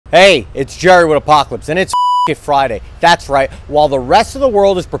Hey, it's Jerry with Apocalypse, and it's Friday. That's right. While the rest of the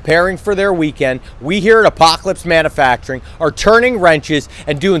world is preparing for their weekend, we here at Apocalypse Manufacturing are turning wrenches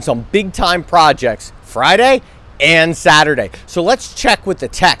and doing some big-time projects Friday and Saturday. So let's check with the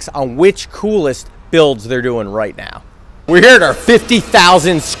techs on which coolest builds they're doing right now. We're here at our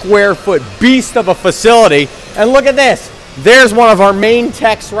 50,000 square foot beast of a facility, and look at this. There's one of our main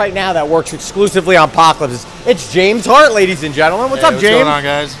techs right now that works exclusively on Apocalypse. It's James Hart, ladies and gentlemen. What's up, James? What's going on,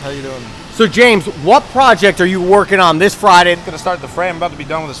 guys? How you doing? So, James, what project are you working on this Friday? I'm going to start the frame. I'm about to be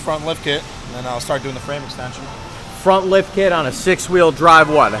done with this front lift kit, and then I'll start doing the frame extension. Front lift kit on a 6-wheel drive,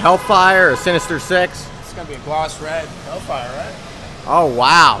 what? A Hellfire, a Sinister 6? It's going to be a gloss red Hellfire, right? Oh,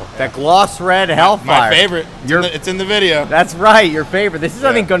 wow. Yeah. That gloss red Hellfire. My favorite. It's in the video. That's right, your favorite. This is,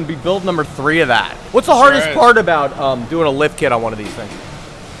 I think, going to be build number 3 of that. What's the hardest part about doing a lift kit on one of these things?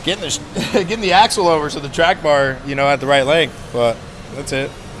 Getting the axle over so the track bar, at the right length. But that's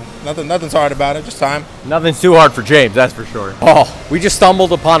it. Nothing's hard about it, just time. Nothing's too hard for James, that's for sure. Oh, we just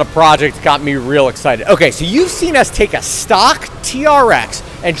stumbled upon a project that got me real excited. Okay, so you've seen us take a stock TRX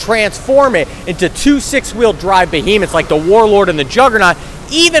and transform it into 2 6-wheel drive behemoths like the Warlord and the Juggernaut,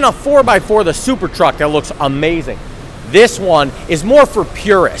 even a 4x4, the Super Truck, that looks amazing. This one is more for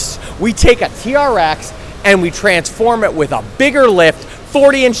purists. We take a TRX and we transform it with a bigger lift,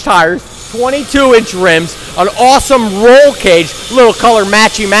 40-inch tires, 22-inch rims, an awesome roll cage, little color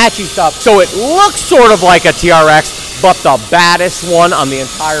matchy stuff. So it looks sort of like a TRX, but the baddest one on the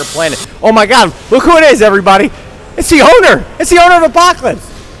entire planet. Oh my God, look who it is, everybody. It's the owner. It's the owner of Apocalypse,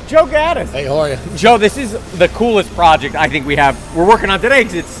 Joe Gaddis. Hey, how are you? Joe, this is the coolest project I think we're working on today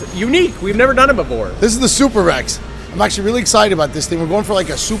because it's unique. We've never done it before. This is the Super Rex. I'm actually really excited about this thing. We're going for like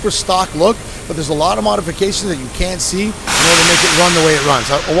a super stock look, but there's a lot of modifications that you can't see in order to make it run the way it runs.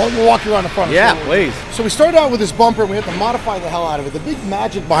 We'll walk you around the front. Yeah, please. So we started out with this bumper, and we have to modify the hell out of it. The big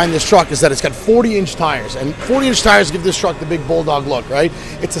magic behind this truck is that it's got 40-inch tires, and 40-inch tires give this truck the big bulldog look, right?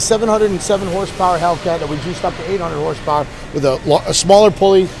 It's a 707 horsepower Hellcat that we juiced up to 800 horsepower with a smaller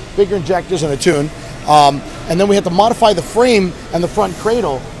pulley, bigger injectors, and a tune. And then we had to modify the frame and the front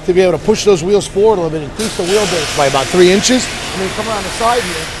cradle to be able to push those wheels forward a little bit, increase the wheelbase by about 3 inches. And then come around the side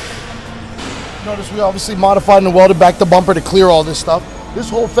here. Notice we obviously modified and welded back the bumper to clear all this stuff. This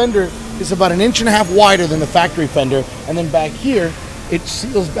whole fender is about 1.5 inches wider than the factory fender. And then back here, it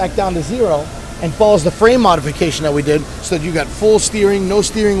seals back down to 0 and follows the frame modification that we did so that you got full steering, no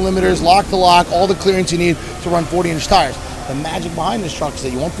steering limiters, lock to lock, all the clearance you need to run 40-inch tires. The magic behind this truck is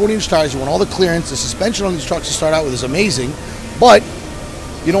that you want 40-inch tires, you want all the clearance. The suspension on these trucks to start out with is amazing, but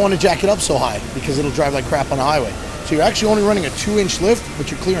you don't want to jack it up so high because it'll drive like crap on the highway. So you're actually only running a 2-inch lift, but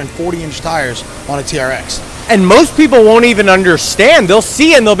you're clearing 40-inch tires on a TRX. And most people won't even understand. They'll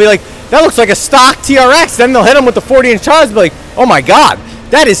see it and they'll be like, that looks like a stock TRX. Then they'll hit them with the 40-inch tires and be like, oh my God,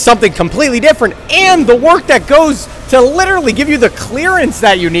 that is something completely different. And the work that goes to literally give you the clearance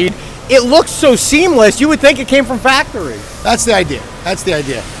that you need, it looks so seamless, you would think it came from factory. That's the idea. That's the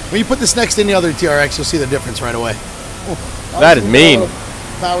idea. When you put this next to any other TRX, you'll see the difference right away. That is mean.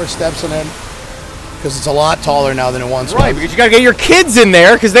 Power steps on it because it's a lot taller now than it once was. Right, because you got to get your kids in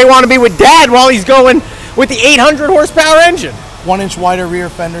there because they want to be with Dad while he's going with the 800 horsepower engine. 1-inch wider rear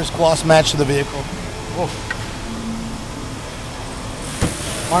fenders, gloss match to the vehicle.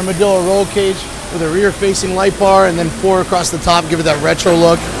 Armadillo roll cage with a rear-facing light bar and then 4 across the top, give it that retro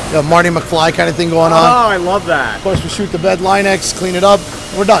look. The Marty McFly kind of thing going on. Oh, I love that. Of course, we shoot the bed Line-X, clean it up,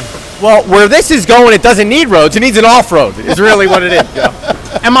 we're done. Well, where this is going, it doesn't need roads. It needs an off-road is really what it is.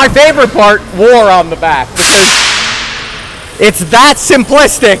 And my favorite part, war on the back, because it's that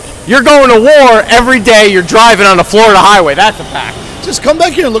simplistic. You're going to war every day. You're driving on a Florida highway. That's a fact. Just come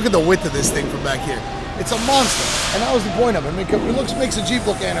back here and look at the width of this thing from back here. It's a monster, and that was the point of it. It makes a Jeep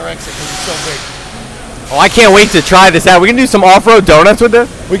look anorexic because it's so big. Oh, I can't wait to try this out. We can do some off-road donuts with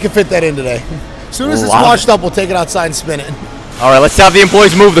this? We can fit that in today. As soon as it's washed up, we'll take it outside and spin it. All right, let's have the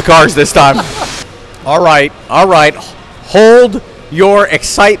employees move the cars this time. All right. Hold your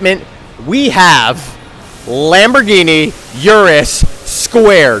excitement. We have Lamborghini Urus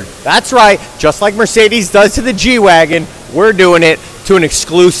squared. That's right. Just like Mercedes does to the G-Wagon, we're doing it to an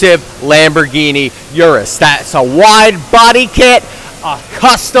exclusive Lamborghini Urus. That's a wide body kit, a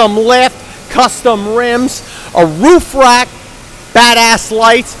custom lift, custom rims, a roof rack, badass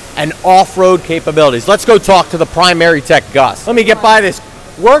lights, and off-road capabilities. Let's go talk to the primary tech, Gus. Let me get by this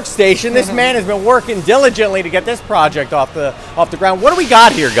workstation. This man has been working diligently to get this project off the ground. What do we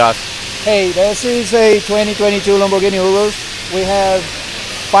got here, Gus? Hey, this is a 2022 Lamborghini Urus. We have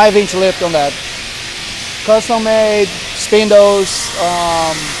 5-inch lift on that. Custom made spindles,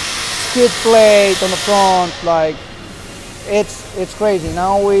 skid plate on the front, like it's crazy.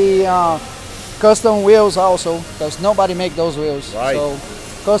 Now we custom wheels also, because nobody make those wheels. Right. So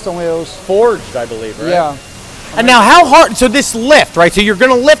custom wheels. Forged, I believe, right? Yeah. And now how hard, so this lift, right? So you're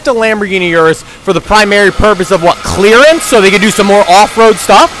going to lift a Lamborghini Urus for the primary purpose of what, clearance? So they can do some more off-road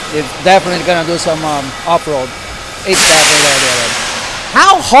stuff? It's definitely gonna do some off-road. It's definitely there.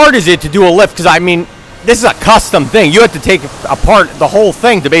 How hard is it to do a lift? Because I mean, this is a custom thing. You have to take apart the whole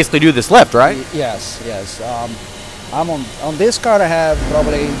thing to basically do this lift, right? Yes. I'm on this car. I have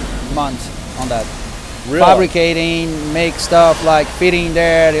probably months on that. Really? Fabricating, make stuff like fitting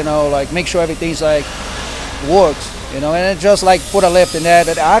there, you know, like make sure everything's like works, you know, and it just like put a lift in there.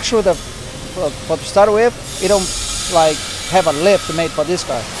 That actually for to start with, it don't like have a lift made for this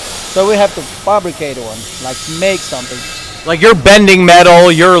car, so we have to fabricate one, like make something. Like you're bending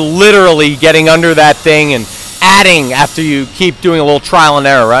metal, you're literally getting under that thing and adding after you keep doing a little trial and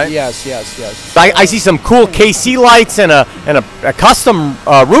error, right? Yes. I see some cool KC lights and a custom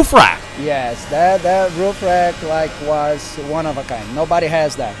roof rack. Yes, that roof rack like was one of a kind. Nobody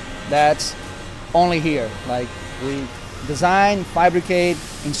has that. That's only here. Like we design, fabricate,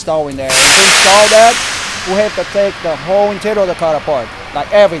 install in there. And to install that, we have to take the whole interior of the car apart,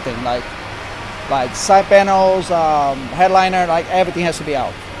 like everything, like side panels, headliner, like everything has to be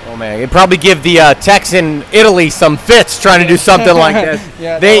out. Oh man, it'd probably give the techs in Italy some fits trying to do something like this.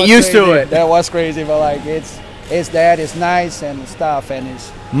 Yeah, they ain't used crazy. to it. That was crazy, but like it's nice and stuff, and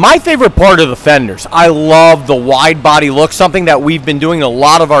it's. My favorite part of the fenders, I love the wide body look, something that we've been doing in a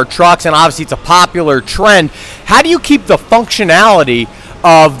lot of our trucks, and obviously it's a popular trend. How do you keep the functionality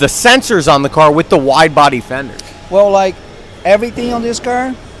of the sensors on the car with the wide body fenders? Well, like everything on this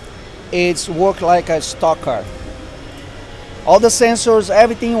car, it's worked like a stock car. All the sensors,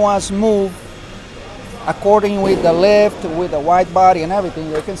 everything was moved according with the lift, with the wide body and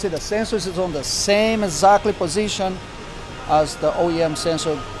everything. You can see the sensors is on the same exactly position as the OEM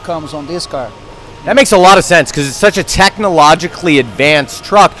sensor comes on this car. That makes a lot of sense because it's such a technologically advanced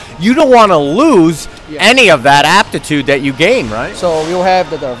truck. You don't want to lose any of that aptitude that you gain, right? So you have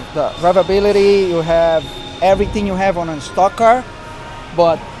the drivability, you have everything you have on a stock car,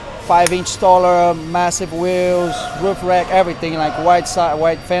 but 5-inch taller, massive wheels, roof rack, everything, like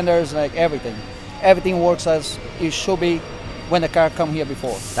wide fenders, like everything. Everything works as it should be when the car come here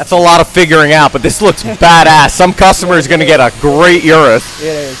before. That's a lot of figuring out, but this looks badass. Some customer is going to get a great Urus. It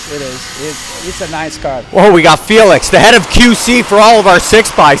is. It's a nice car. Whoa, we got Felix, the head of QC for all of our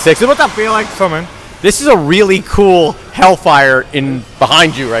 6x6s. What's up, Felix? What's up, man? This is a really cool Hellfire in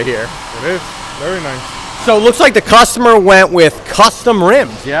behind you right here. It is. Very nice. So it looks like the customer went with custom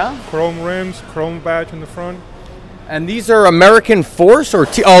rims, yeah? Chrome rims, chrome badge in the front. And these are American Force or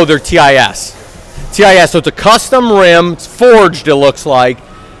they're TIS. TIS, so it's a custom rim, it's forged it looks like,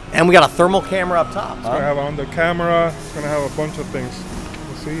 and we got a thermal camera up top. It's going to have on the camera, it's going to have a bunch of things.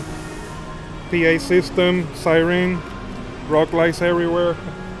 You see? PA system, siren, rock lights everywhere.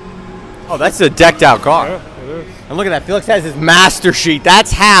 Oh, that's a decked out car. Yeah, it is. And look at that, Felix has his master sheet.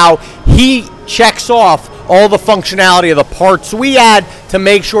 That's how he checks off all the functionality of the parts we add to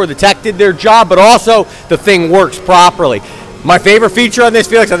make sure the tech did their job, but also the thing works properly. My favorite feature on this,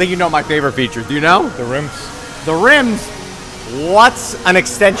 Felix, I think you know my favorite feature. Do you know? The rims. The rims. What's an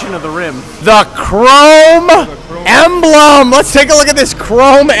extension of the rim? The chrome emblem. Let's take a look at this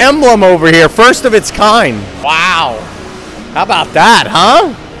chrome emblem over here. First of its kind. Wow. How about that,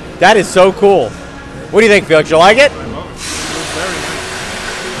 huh? That is so cool. What do you think, Felix? You like it? I love it. It's very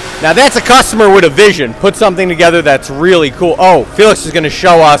nice. Now that's a customer with a vision. Put something together that's really cool. Oh, Felix is going to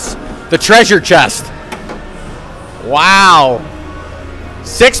show us the treasure chest. Wow.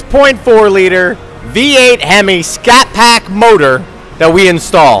 6.4 liter V8 Hemi Scat Pack motor that we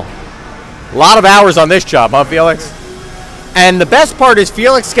install. A lot of hours on this job, huh, Felix? And the best part is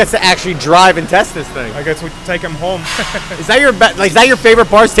Felix gets to actually drive and test this thing. I guess we can take them home. Is that your favorite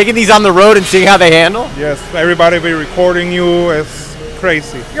part? Taking these on the road and seeing how they handle? Yes, everybody be recording you. It's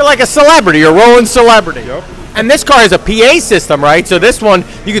crazy. You're like a celebrity. You're a rolling celebrity. Yep. And this car has a PA system, right? So this one,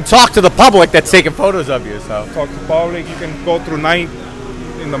 you can talk to the public that's taking photos of you. So Talk to public. You can go through night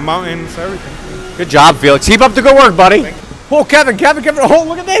in the mountains, everything. good job, Felix. Keep up the good work, buddy. Oh, Kevin. Oh,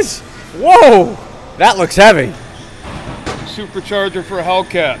 look at this. Whoa, that looks heavy. Supercharger for a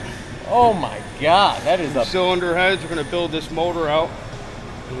Hellcat. Oh my God, that is a Cylinder heads. We're going to build this motor out.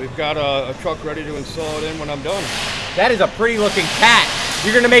 And we've got a truck ready to install it in when I'm done. that is a pretty looking cat.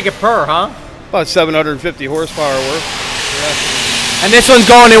 You're gonna make it purr, huh? About 750 horsepower worth. And this one's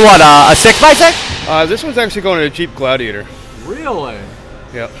going in what? A 6x6? This one's actually going in a Jeep Gladiator. Really?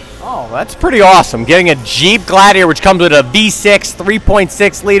 Yep. Oh, that's pretty awesome. Getting a Jeep Gladiator, which comes with a V6,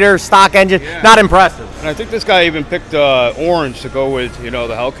 3.6 liter stock engine. Yeah. Not impressive. And I think this guy even picked orange to go with, you know,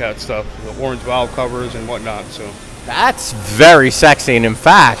 the Hellcat stuff, the orange valve covers and whatnot. So That's very sexy. And in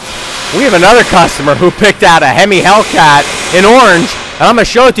fact, we have another customer who picked out a Hemi Hellcat in orange, and I'm going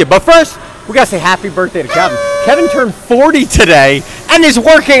to show it to you. But first, we got to say happy birthday to Kevin. Kevin turned 40 today and is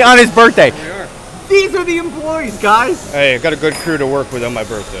working on his birthday. These are the employees, guys. hey, I got a good crew to work with on my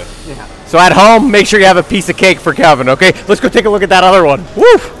birthday. So at home, make sure you have a piece of cake for Kevin, okay? Let's go take a look at that other one.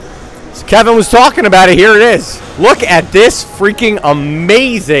 Woo! So Kevin was talking about it. Here it is. Look at this freaking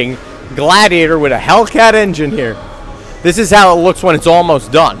amazing Gladiator with a Hellcat engine here. This is how it looks when it's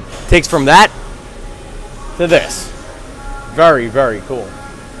almost done. Takes from that to this. Very, very cool.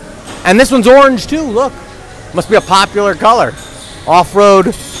 And this one's orange too, look. Must be a popular color.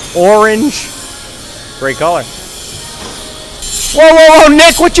 Off-road orange. Great color. Whoa, whoa, whoa,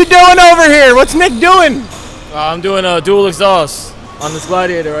 Nick, what you doing over here? What's Nick doing? I'm doing a dual exhaust on this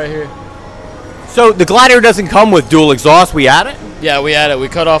Gladiator right here. So the Gladiator doesn't come with dual exhaust, we add it? Yeah, we add it. We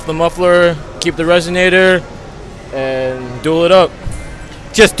cut off the muffler, keep the resonator, and dual it up.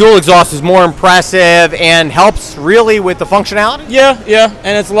 Just dual exhaust is more impressive and helps really with the functionality? Yeah,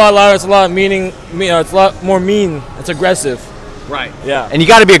 and it's a lot louder. It's a lot it's a lot more mean. It's aggressive. Right. Yeah. And you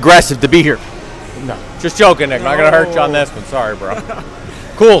got to be aggressive to be here. No, just joking, Nick. Not going to hurt you on this one. Sorry, bro.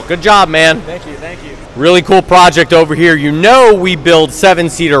 Cool. Good job, man. Thank you. Really cool project over here. You know we build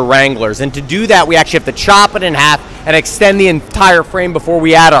 7-seater Wranglers, and to do that, we actually have to chop it in half and extend the entire frame before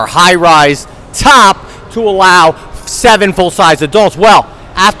we add our high-rise top to allow 7 full-size adults. Well,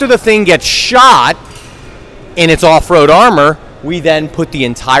 after the thing gets shot in its off-road armor, we then put the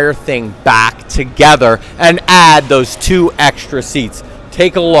entire thing back together and add those 2 extra seats.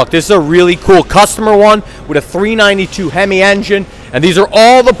 Take a look. This is a really cool customer one with a 392 Hemi engine, and these are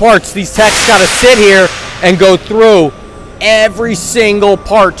all the parts these techs got to sit here and go through every single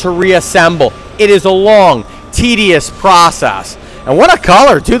part to reassemble. It is a long, tedious process. And what a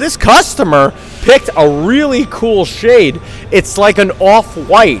color, too. This customer picked a really cool shade. It's like an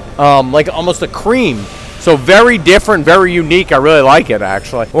off-white, like almost a cream. So very different, very unique. I really like it,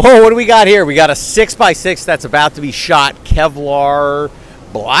 actually. Whoa, what do we got here? We got a 6x6 that's about to be shot Kevlar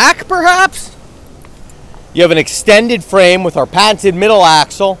black, perhaps? You have an extended frame with our patented middle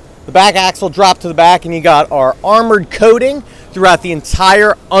axle. The back axle dropped to the back, and you got our armored coating throughout the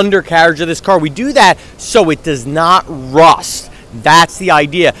entire undercarriage of this car. We do that so it does not rust. That's the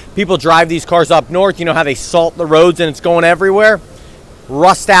idea. People drive these cars up north. You know how they salt the roads and it's going everywhere?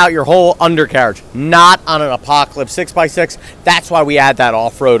 Rust out your whole undercarriage. Not on an Apocalypse 6x6. That's why we add that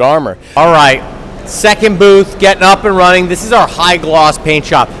off-road armor. All right, second booth, getting up and running. This is our high gloss paint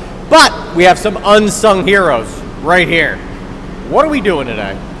shop. But we have some unsung heroes right here. What are we doing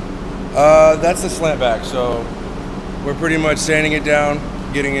today? That's the slant back. So we're pretty much sanding it down,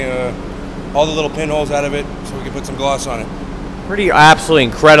 getting all the little pinholes out of it so we can put some gloss on it. Pretty absolutely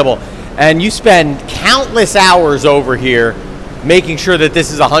incredible. And you spend countless hours over here making sure that this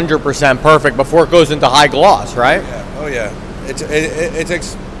is 100% perfect before it goes into high gloss, right? Yeah. Oh yeah. It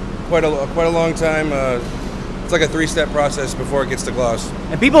takes quite a long time. It's like a 3-step process before it gets to gloss.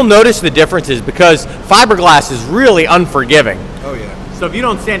 And people notice the differences because fiberglass is really unforgiving. Oh yeah. So if you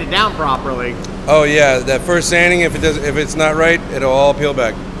don't sand it down properly. Oh yeah. That first sanding, if it's not right, it'll all peel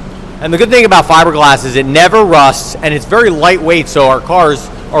back. And the good thing about fiberglass is it never rusts and it's very lightweight, so our cars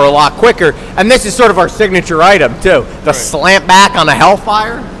are a lot quicker. And this is sort of our signature item too. The slant back on a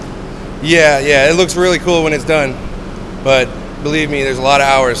Hellfire. Yeah, it looks really cool when it's done. But believe me, there's a lot of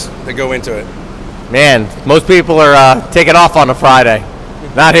hours that go into it. Man, most people are taking off on a Friday.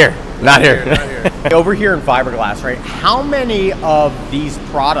 Not here. Not here. Over here in fiberglass, right? How many of these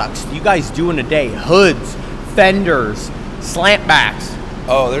products do you guys do in a day? Hoods, fenders, slant backs.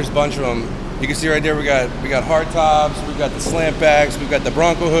 Oh, there's a bunch of them. You can see right there we got hard tops, we got the slant backs, we've got the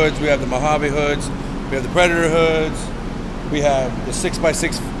Bronco hoods, we have the Mojave hoods, we have the Predator hoods, we have the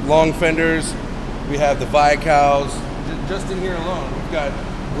 6x6 long fenders, we have the Viacals. Just in here alone, we've got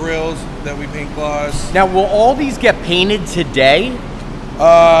grills that we paint gloss. Now, will all these get painted today?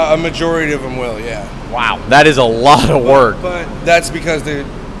 A majority of them will, yeah. Wow, that is a lot of work. But that's because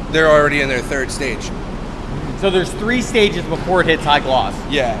they're already in their 3rd stage. So there's 3 stages before it hits high gloss.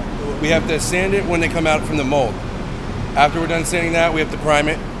 Yeah, we have to sand it when they come out from the mold. After we're done sanding that, we have to prime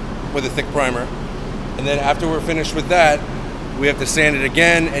it with a thick primer. And then after we're finished with that, we have to sand it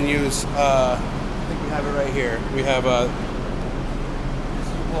again and use, I think we have it right here. We have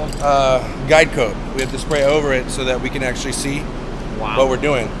guide coat. We have to spray over it so that we can actually see what we're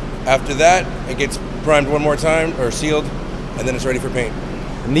doing. After that, it gets primed one more time or sealed, and then it's ready for paint.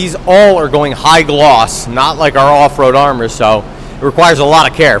 And these all are going high gloss, not like our off-road armor, so it requires a lot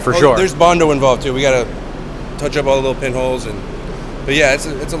of care for sure. There's Bondo involved too. We got to touch up all the little pinholes, but yeah, it's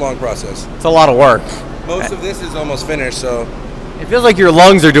a long process. It's a lot of work. Most of this is almost finished, so. It feels like your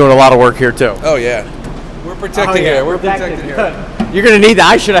lungs are doing a lot of work here too. Oh yeah, we're protecting here. We're protecting here. You're gonna need that.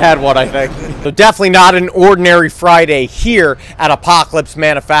 I should have had one, I think. So definitely not an ordinary Friday here at Apocalypse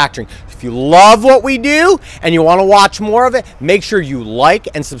Manufacturing. If you love what we do and you want to watch more of it, make sure you like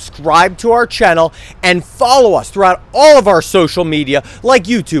and subscribe to our channel and follow us throughout all of our social media, like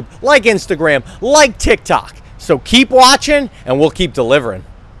YouTube, like Instagram, like TikTok. So keep watching and we'll keep delivering.